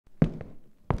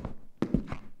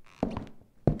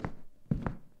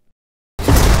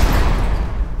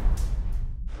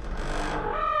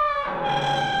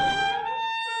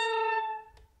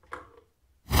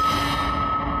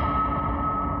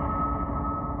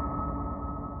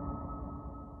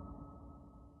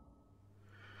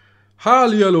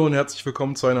Hallihallo und herzlich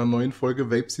willkommen zu einer neuen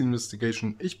Folge Vape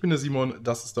Investigation. Ich bin der Simon,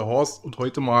 das ist der Horst und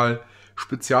heute mal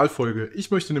Spezialfolge. Ich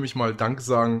möchte nämlich mal Danke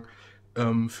sagen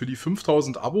für die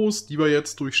 5000 Abos, die wir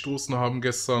jetzt durchstoßen haben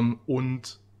gestern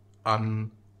und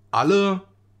an alle,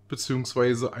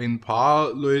 beziehungsweise ein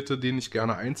paar Leute, denen ich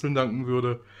gerne einzeln danken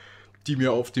würde, die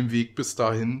mir auf dem Weg bis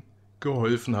dahin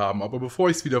geholfen haben. Aber bevor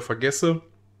ich es wieder vergesse,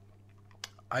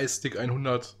 iStick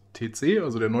 100 TC,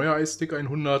 also der neue iStick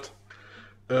 100,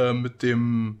 mit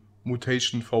dem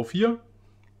Mutation V4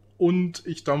 und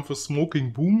ich dampfe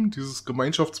Smoking Boom, dieses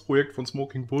Gemeinschaftsprojekt von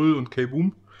Smoking Bull und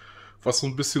K-Boom, was so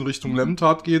ein bisschen Richtung Lemon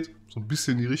Tart geht, so ein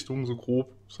bisschen in die Richtung, so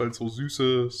grob, ist halt so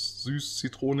süß,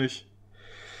 zitronig.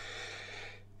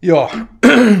 Ja,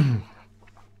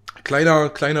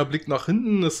 kleiner Blick nach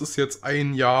hinten, es ist jetzt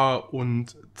 1 Jahr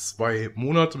und 2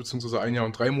 Monate, beziehungsweise 1 Jahr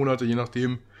und 3 Monate, je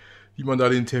nachdem, wie man da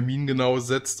den Termin genau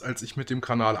setzt, als ich mit dem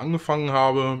Kanal angefangen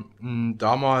habe.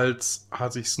 Damals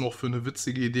hatte ich es noch für eine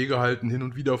witzige Idee gehalten, hin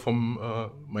und wieder von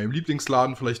meinem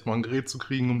Lieblingsladen vielleicht mal ein Gerät zu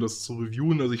kriegen, um das zu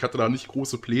reviewen. Also ich hatte da nicht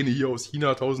große Pläne, hier aus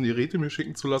China 1000 Geräte mir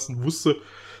schicken zu lassen, wusste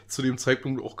zu dem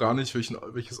Zeitpunkt auch gar nicht,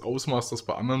 welches Ausmaß das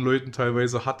bei anderen Leuten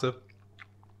teilweise hatte.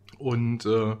 Und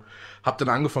habe dann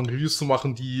angefangen, Reviews zu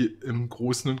machen, die im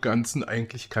Großen und Ganzen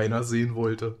eigentlich keiner sehen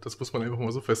wollte. Das muss man einfach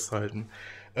mal so festhalten.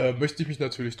 Möchte ich mich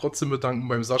natürlich trotzdem bedanken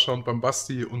beim Sascha und beim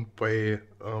Basti und bei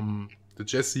der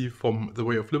Jessie vom The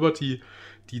Way of Liberty,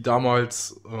 die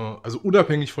damals, also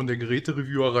unabhängig von der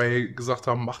Geräte-Reviewerei, gesagt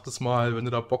haben, mach das mal, wenn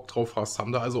du da Bock drauf hast.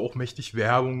 Haben da also auch mächtig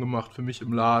Werbung gemacht für mich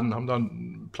im Laden, haben da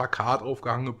ein Plakat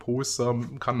aufgehangen, Poster mit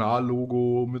einem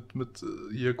Kanallogo, mit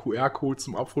hier QR-Code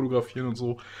zum Abfotografieren und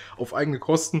so auf eigene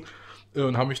Kosten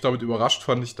und haben mich damit überrascht,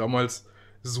 fand ich damals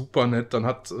super nett.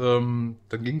 Dann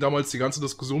ging damals die ganze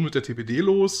Diskussion mit der TPD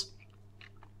los.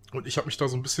 Und ich habe mich da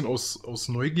so ein bisschen aus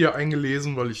Neugier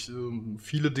eingelesen, weil ich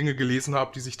viele Dinge gelesen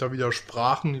habe, die sich da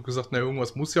widersprachen. Ich habe gesagt, naja,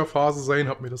 irgendwas muss ja Phase sein.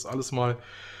 Habe mir das alles mal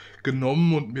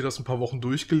genommen und mir das ein paar Wochen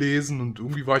durchgelesen. Und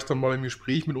irgendwie war ich dann mal im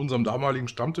Gespräch mit unserem damaligen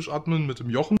Stammtisch-Admin, mit dem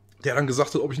Jochen, der dann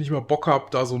gesagt hat, ob ich nicht mal Bock habe,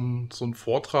 da so einen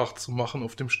Vortrag zu machen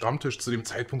auf dem Stammtisch. Zu dem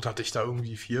Zeitpunkt hatte ich da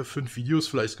irgendwie 4, 5 Videos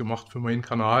vielleicht gemacht für meinen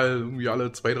Kanal. Irgendwie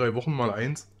alle 2, 3 Wochen mal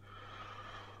eins.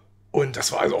 Und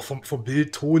das war also auch vom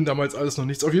Bild, Ton damals alles noch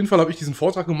nichts. Auf jeden Fall habe ich diesen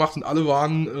Vortrag gemacht und alle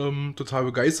waren total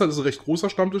begeistert. Das ist ein recht großer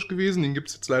Stammtisch gewesen, den gibt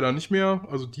es jetzt leider nicht mehr.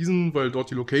 Also diesen, weil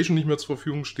dort die Location nicht mehr zur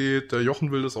Verfügung steht. Der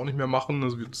Jochen will das auch nicht mehr machen.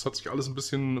 Also das hat sich alles ein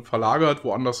bisschen verlagert,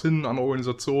 woanders hin, an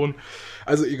Organisation.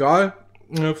 Also egal,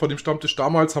 von dem Stammtisch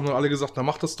damals haben dann alle gesagt, na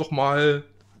mach das doch mal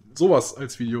sowas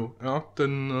als Video. Ja,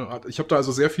 denn ich habe da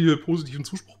also sehr viel positiven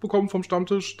Zuspruch bekommen vom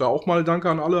Stammtisch. Da auch mal Danke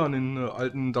an alle, an den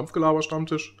alten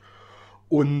Dampfgelaber-Stammtisch.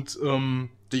 Und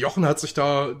der Jochen hat sich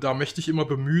da mächtig immer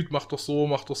bemüht, mach doch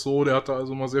so. Der hat da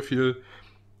also mal sehr viel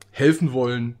helfen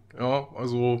wollen. Ja,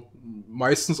 also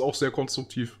meistens auch sehr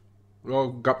konstruktiv.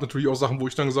 Ja, gab natürlich auch Sachen, wo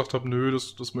ich dann gesagt habe, nö,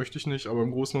 das möchte ich nicht. Aber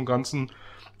im Großen und Ganzen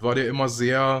war der immer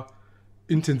sehr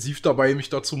intensiv dabei, mich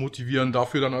da zu motivieren.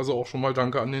 Dafür dann also auch schon mal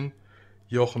Danke an den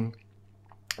Jochen.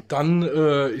 Dann,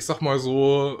 ich sag mal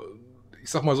so,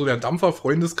 der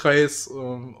Dampfer-Freundeskreis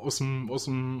aus dem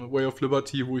Way of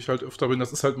Liberty, wo ich halt öfter bin,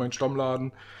 das ist halt mein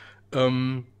Stammladen.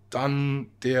 Dann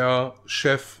der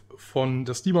Chef von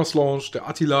der Steamers Lounge, der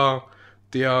Attila,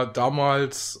 der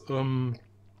damals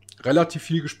relativ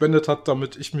viel gespendet hat,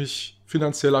 damit ich mich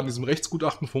finanziell an diesem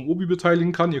Rechtsgutachten vom Obi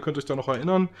beteiligen kann. Ihr könnt euch da noch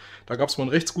erinnern. Da gab es mal ein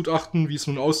Rechtsgutachten, wie es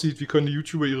nun aussieht, wie können die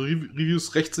YouTuber ihre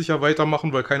Reviews rechtssicher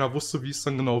weitermachen, weil keiner wusste, wie es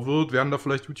dann genau wird. Werden da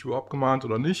vielleicht YouTuber abgemahnt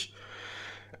oder nicht?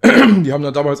 Die haben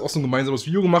dann damals auch so ein gemeinsames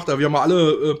Video gemacht, aber wir haben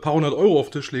alle ein paar hundert Euro auf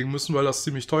den Tisch legen müssen, weil das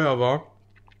ziemlich teuer war.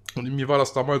 Und in mir war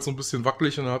das damals so ein bisschen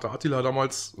wackelig und dann hat der Attila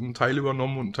damals einen Teil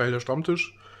übernommen und einen Teil der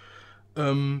Stammtisch,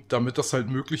 damit das halt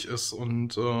möglich ist.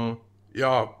 Und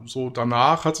ja, so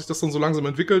danach hat sich das dann so langsam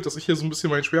entwickelt, dass ich hier so ein bisschen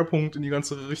meinen Schwerpunkt in die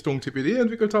ganze Richtung TPD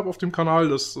entwickelt habe auf dem Kanal.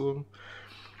 Das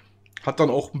hat dann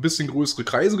auch ein bisschen größere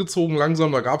Kreise gezogen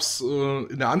langsam. Da gab es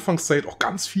in der Anfangszeit auch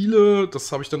ganz viele.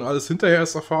 Das habe ich dann alles hinterher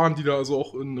erst erfahren, die da also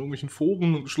auch in irgendwelchen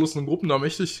Foren und geschlossenen Gruppen da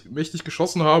mächtig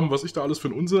geschossen haben, was ich da alles für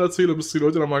einen Unsinn erzähle, bis die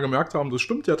Leute dann mal gemerkt haben, das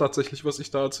stimmt ja tatsächlich, was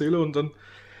ich da erzähle. Und dann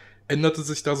änderte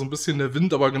sich da so ein bisschen der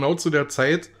Wind. Aber genau zu der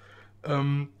Zeit,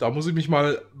 da muss ich mich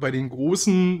mal bei den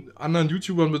großen anderen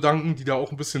YouTubern bedanken, die da auch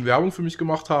ein bisschen Werbung für mich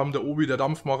gemacht haben. Der Obi, der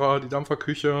Dampfmacher, die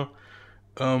Dampferküche,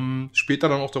 später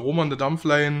dann auch der Roman, der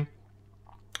Dampflein,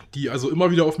 die also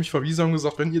immer wieder auf mich verwiesen haben,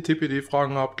 gesagt, wenn ihr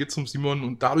TPD-Fragen habt, geht zum Simon.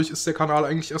 Und dadurch ist der Kanal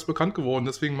eigentlich erst bekannt geworden.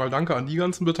 Deswegen mal Danke an die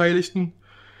ganzen Beteiligten.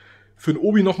 Für den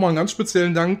Obi nochmal einen ganz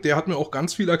speziellen Dank. Der hat mir auch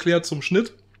ganz viel erklärt zum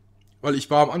Schnitt. Weil ich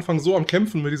war am Anfang so am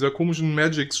Kämpfen mit dieser komischen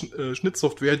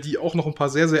Magic-Schnittsoftware, die auch noch ein paar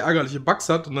sehr, sehr ärgerliche Bugs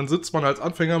hat. Und dann sitzt man als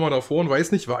Anfänger mal davor und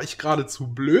weiß nicht, war ich gerade zu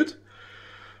blöd?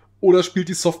 Oder spielt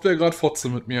die Software gerade Fotze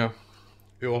mit mir?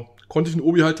 Ja, konnte ich den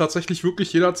Obi halt tatsächlich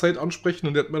wirklich jederzeit ansprechen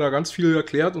und der hat mir da ganz viel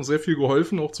erklärt und sehr viel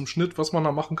geholfen, auch zum Schnitt, was man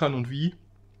da machen kann und wie.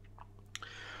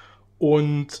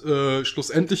 Und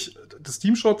schlussendlich des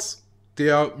Teamshots,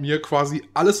 der mir quasi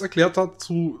alles erklärt hat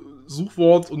zu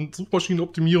Suchwort- und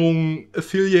Suchmaschinenoptimierung,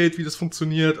 Affiliate, wie das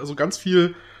funktioniert, also ganz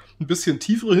viel, ein bisschen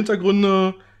tiefere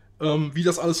Hintergründe, wie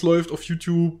das alles läuft auf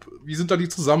YouTube, wie sind da die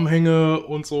Zusammenhänge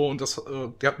und so. Und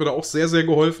der hat mir da auch sehr, sehr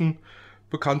geholfen,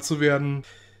 bekannt zu werden.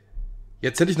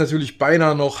 Jetzt hätte ich natürlich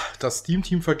beinahe noch das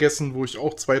Steam-Team vergessen, wo ich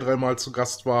auch 2-3 Mal zu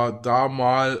Gast war. Da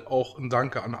mal auch ein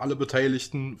Danke an alle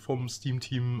Beteiligten vom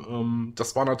Steam-Team.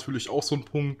 Das war natürlich auch so ein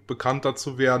Punkt, bekannter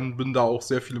zu werden. Bin da auch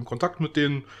sehr viel im Kontakt mit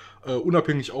denen,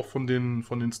 unabhängig auch von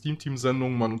den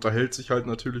Steam-Team-Sendungen. Man unterhält sich halt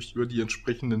natürlich über die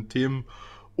entsprechenden Themen.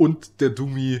 Und der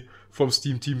Dummi vom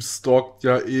Steam-Team stalkt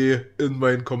ja in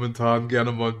meinen Kommentaren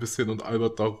gerne mal ein bisschen und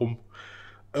albert da rum.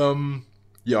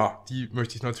 Ja, die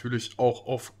möchte ich natürlich auch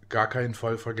auf gar keinen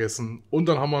Fall vergessen. Und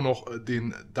dann haben wir noch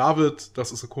den David,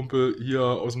 das ist ein Kumpel hier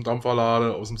aus dem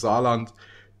Dampferlade, aus dem Saarland,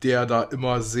 der da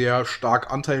immer sehr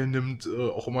stark Anteil nimmt,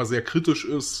 auch immer sehr kritisch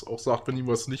ist, auch sagt, wenn ihm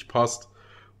was nicht passt.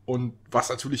 Und was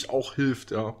natürlich auch hilft,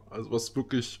 ja, also was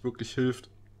wirklich, wirklich hilft.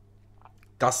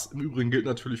 Das im Übrigen gilt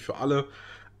natürlich für alle.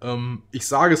 Ich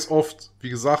sage es oft, wie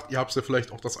gesagt, ihr habt es ja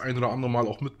vielleicht auch das ein oder andere Mal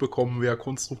auch mitbekommen, wer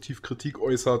konstruktiv Kritik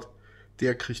äußert,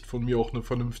 der kriegt von mir auch eine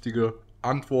vernünftige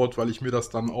Antwort, weil ich mir das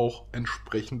dann auch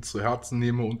entsprechend zu Herzen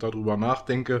nehme und darüber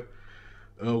nachdenke.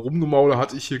 Rumgemaule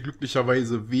hatte ich hier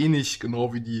glücklicherweise wenig,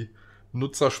 genau wie die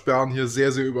Nutzersperren hier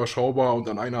sehr, sehr überschaubar und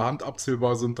an einer Hand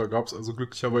abzählbar sind. Da gab es also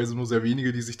glücklicherweise nur sehr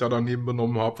wenige, die sich da daneben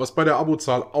benommen haben. Was bei der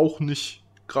Abozahl auch nicht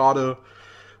gerade,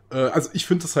 also ich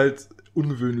finde es halt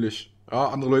ungewöhnlich. Ja,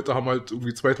 andere Leute haben halt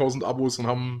irgendwie 2000 Abos und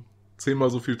haben 10-mal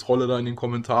so viel Trolle da in den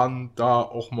Kommentaren. Da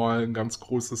auch mal ein ganz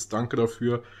großes Danke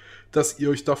dafür, dass ihr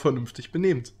euch da vernünftig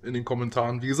benehmt in den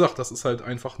Kommentaren. Wie gesagt, das ist halt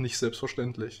einfach nicht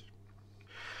selbstverständlich.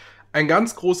 Ein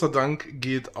ganz großer Dank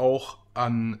geht auch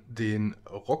an den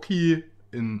Rocky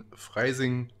in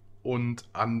Freising und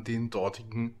an den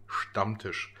dortigen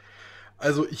Stammtisch.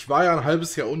 Also ich war ja ein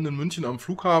halbes Jahr unten in München am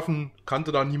Flughafen,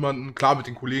 kannte da niemanden. Klar, mit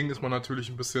den Kollegen ist man natürlich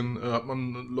ein bisschen, hat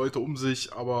man Leute um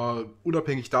sich, aber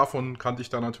unabhängig davon kannte ich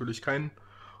da natürlich keinen.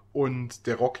 Und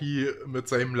der Rocky mit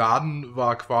seinem Laden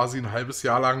war quasi ein halbes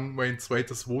Jahr lang mein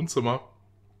zweites Wohnzimmer.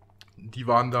 Die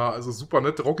waren da also super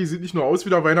nett. Der Rocky sieht nicht nur aus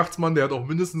wie der Weihnachtsmann, der hat auch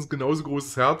mindestens genauso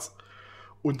großes Herz.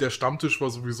 Und der Stammtisch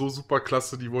war sowieso super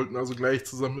klasse. Die wollten also gleich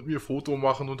zusammen mit mir Foto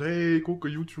machen und hey, gucke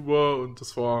YouTuber. Und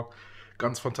das war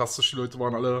ganz fantastisch. Die Leute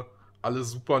waren alle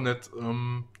super nett.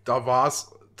 Da war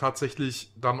es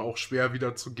tatsächlich dann auch schwer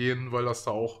wieder zu gehen, weil das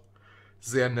da auch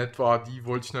sehr nett war. Die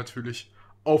wollte ich natürlich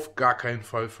auf gar keinen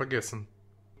Fall vergessen.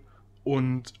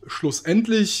 Und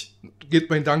schlussendlich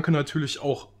geht mein Danke natürlich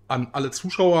auch an alle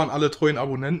Zuschauer, an alle treuen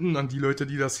Abonnenten, an die Leute,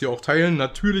 die das hier auch teilen.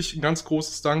 Natürlich ein ganz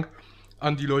großes Dank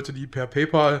an die Leute, die per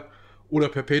PayPal oder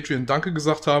per Patreon Danke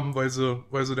gesagt haben, weil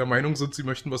sie der Meinung sind, sie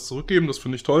möchten was zurückgeben. Das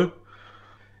finde ich toll.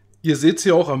 Ihr seht es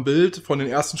hier auch am Bild. Von den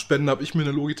ersten Spenden habe ich mir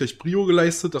eine Logitech Brio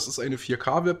geleistet. Das ist eine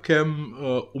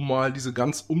 4K-Webcam, um mal diese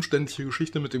ganz umständliche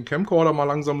Geschichte mit dem Camcorder mal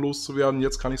langsam loszuwerden.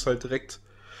 Jetzt kann ich es halt direkt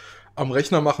am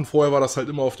Rechner machen. Vorher war das halt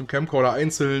immer auf dem Camcorder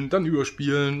einzeln, dann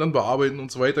überspielen, dann bearbeiten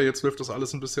und so weiter. Jetzt läuft das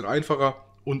alles ein bisschen einfacher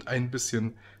und ein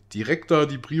bisschen direkter.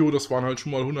 Die Brio, das waren halt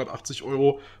schon mal 180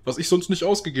 €, was ich sonst nicht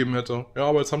ausgegeben hätte. Ja,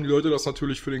 aber jetzt haben die Leute das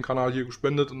natürlich für den Kanal hier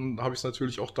gespendet und habe ich es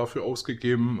natürlich auch dafür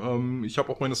ausgegeben. Ich habe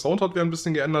auch meine Soundhardware ein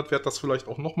bisschen geändert, werde das vielleicht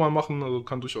auch nochmal machen. Also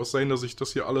kann durchaus sein, dass ich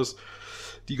das hier alles,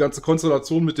 die ganze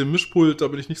Konstellation mit dem Mischpult, da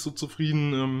bin ich nicht so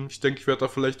zufrieden. Ich denke, ich werde da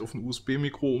vielleicht auf ein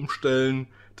USB-Mikro umstellen.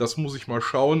 Das muss ich mal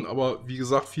schauen. Aber wie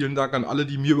gesagt, vielen Dank an alle,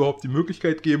 die mir überhaupt die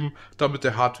Möglichkeit geben, da mit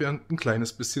der Hardware ein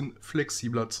kleines bisschen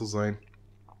flexibler zu sein.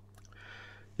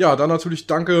 Ja, dann natürlich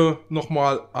danke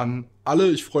nochmal an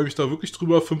alle. Ich freue mich da wirklich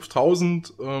drüber.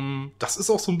 5000. Das ist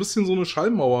auch so ein bisschen so eine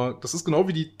Schallmauer. Das ist genau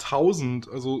wie die 1000.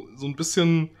 Also so ein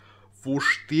bisschen, wo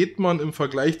steht man im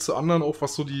Vergleich zu anderen, auch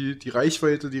was so die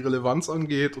Reichweite, die Relevanz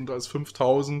angeht. Und da ist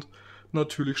 5000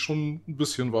 natürlich schon ein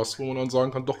bisschen was, wo man dann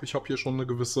sagen kann, doch, ich habe hier schon eine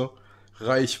gewisse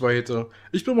Reichweite.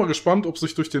 Ich bin mal gespannt, ob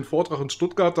sich durch den Vortrag in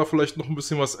Stuttgart da vielleicht noch ein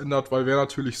bisschen was ändert, weil wäre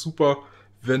natürlich super,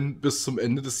 wenn bis zum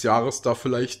Ende des Jahres da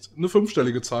vielleicht eine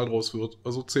 5-stellige Zahl draus wird.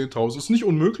 Also 10.000. Ist nicht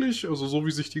unmöglich, also so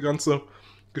wie sich die ganze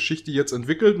Geschichte jetzt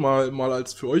entwickelt, mal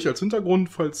als für euch als Hintergrund,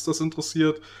 falls das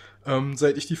interessiert.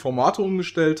 Seit ich die Formate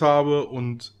umgestellt habe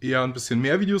und eher ein bisschen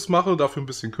mehr Videos mache, dafür ein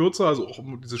bisschen kürzer, also auch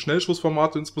diese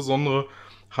Schnellschussformate insbesondere,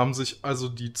 haben sich also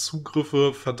die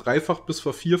Zugriffe verdreifacht bis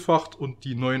vervierfacht und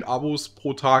die neuen Abos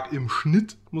pro Tag im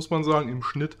Schnitt, muss man sagen, im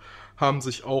Schnitt haben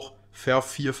sich auch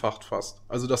vervierfacht fast.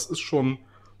 Also das ist schon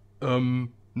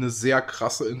eine sehr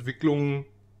krasse Entwicklung.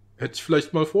 Hätte ich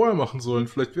vielleicht mal vorher machen sollen.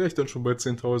 Vielleicht wäre ich dann schon bei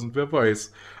 10.000, wer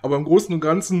weiß. Aber im Großen und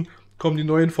Ganzen kommen die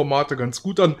neuen Formate ganz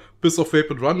gut an. Bis auf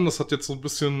Vape and Run. Das hat jetzt so ein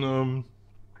bisschen,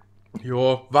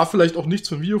 ja, war vielleicht auch nichts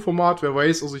für ein Videoformat, wer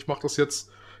weiß. Also ich mache das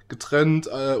jetzt getrennt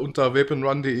unter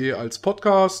vapeandrun.de als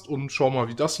Podcast und schau mal,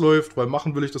 wie das läuft. Weil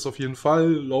machen will ich das auf jeden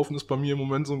Fall. Laufen ist bei mir im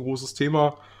Moment so ein großes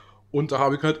Thema. Und da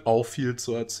habe ich halt auch viel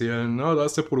zu erzählen. Ne? Da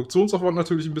ist der Produktionsaufwand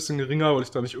natürlich ein bisschen geringer, weil ich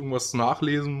da nicht irgendwas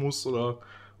nachlesen muss oder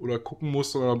gucken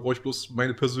muss, sondern da brauche ich bloß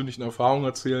meine persönlichen Erfahrungen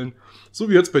erzählen. So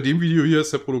wie jetzt bei dem Video hier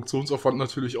ist der Produktionsaufwand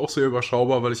natürlich auch sehr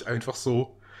überschaubar, weil ich einfach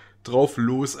so drauf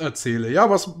los erzähle. Ja,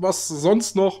 was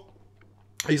sonst noch?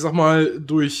 Ich sag mal,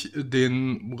 durch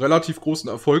den relativ großen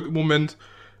Erfolg im Moment,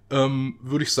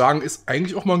 würde ich sagen, ist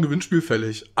eigentlich auch mal ein Gewinnspiel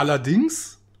fällig.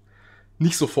 Allerdings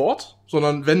nicht sofort,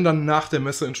 sondern wenn dann nach der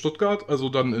Messe in Stuttgart, also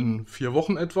dann in 4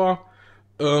 Wochen etwa,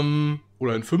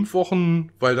 oder in 5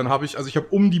 Wochen, weil dann habe ich, also ich habe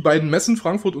um die beiden Messen,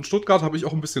 Frankfurt und Stuttgart, habe ich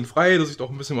auch ein bisschen frei, dass ich da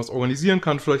auch ein bisschen was organisieren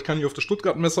kann. Vielleicht kann ich auf der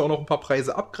Stuttgart-Messe auch noch ein paar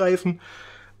Preise abgreifen.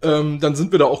 Dann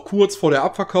sind wir da auch kurz vor der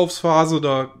Abverkaufsphase,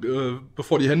 da,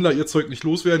 bevor die Händler ihr Zeug nicht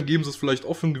loswerden, geben sie es vielleicht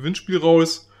auch für ein Gewinnspiel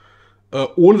raus,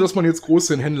 ohne dass man jetzt groß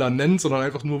den Händler nennt, sondern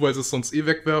einfach nur, weil sie es sonst eh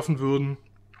wegwerfen würden.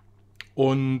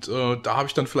 Und da habe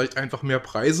ich dann vielleicht einfach mehr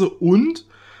Preise. Und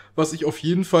was ich auf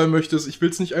jeden Fall möchte, ist, ich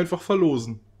will es nicht einfach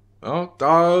verlosen. Ja,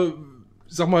 da,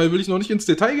 ich sag mal, will ich noch nicht ins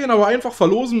Detail gehen, aber einfach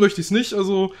verlosen möchte ich es nicht.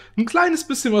 Also ein kleines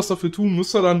bisschen was dafür tun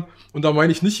muss er dann. Und da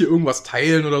meine ich nicht hier irgendwas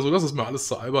teilen oder so, das ist mir alles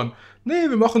zu albern. Nee,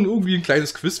 wir machen irgendwie ein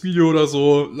kleines Quizvideo oder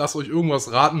so. Lasst euch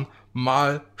irgendwas raten.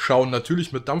 Mal schauen,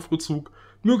 natürlich mit Dampfbezug.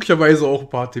 Möglicherweise auch ein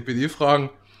paar TPD-Fragen.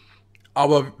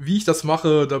 Aber wie ich das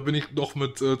mache, da bin ich noch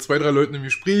mit 2, 3 Leuten im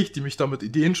Gespräch, die mich da mit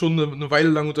Ideen schon eine Weile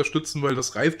lang unterstützen, weil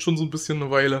das reift schon so ein bisschen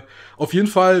eine Weile. Auf jeden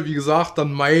Fall, wie gesagt,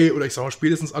 dann Mai oder ich sag mal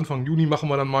spätestens Anfang Juni machen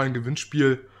wir dann mal ein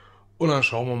Gewinnspiel und dann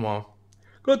schauen wir mal.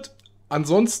 Gut,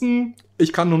 ansonsten,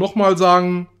 ich kann nur noch mal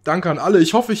sagen, danke an alle.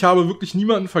 Ich hoffe, ich habe wirklich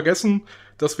niemanden vergessen.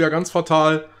 Das wäre ganz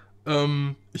fatal.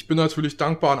 Ich bin natürlich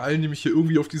dankbar an allen, die mich hier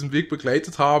irgendwie auf diesem Weg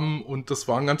begleitet haben. Und das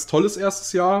war ein ganz tolles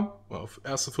erstes Jahr.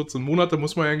 Erste 14 Monate,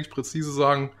 muss man ja eigentlich präzise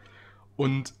sagen.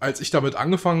 Und als ich damit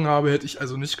angefangen habe, hätte ich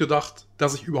also nicht gedacht,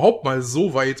 dass ich überhaupt mal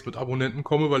so weit mit Abonnenten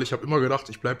komme, weil ich habe immer gedacht,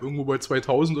 ich bleibe irgendwo bei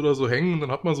 2000 oder so hängen. Und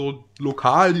dann hat man so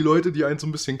lokal die Leute, die einen so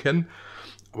ein bisschen kennen.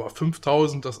 Aber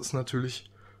 5000, das ist natürlich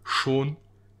schon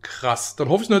krass. Dann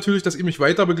hoffe ich natürlich, dass ihr mich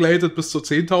weiter begleitet bis zu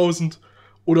 10.000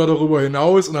 oder darüber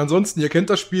hinaus. Und ansonsten, ihr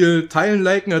kennt das Spiel. Teilen,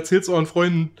 liken, erzählt es euren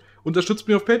Freunden. Unterstützt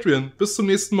mich auf Patreon. Bis zum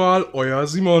nächsten Mal. Euer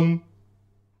Simon.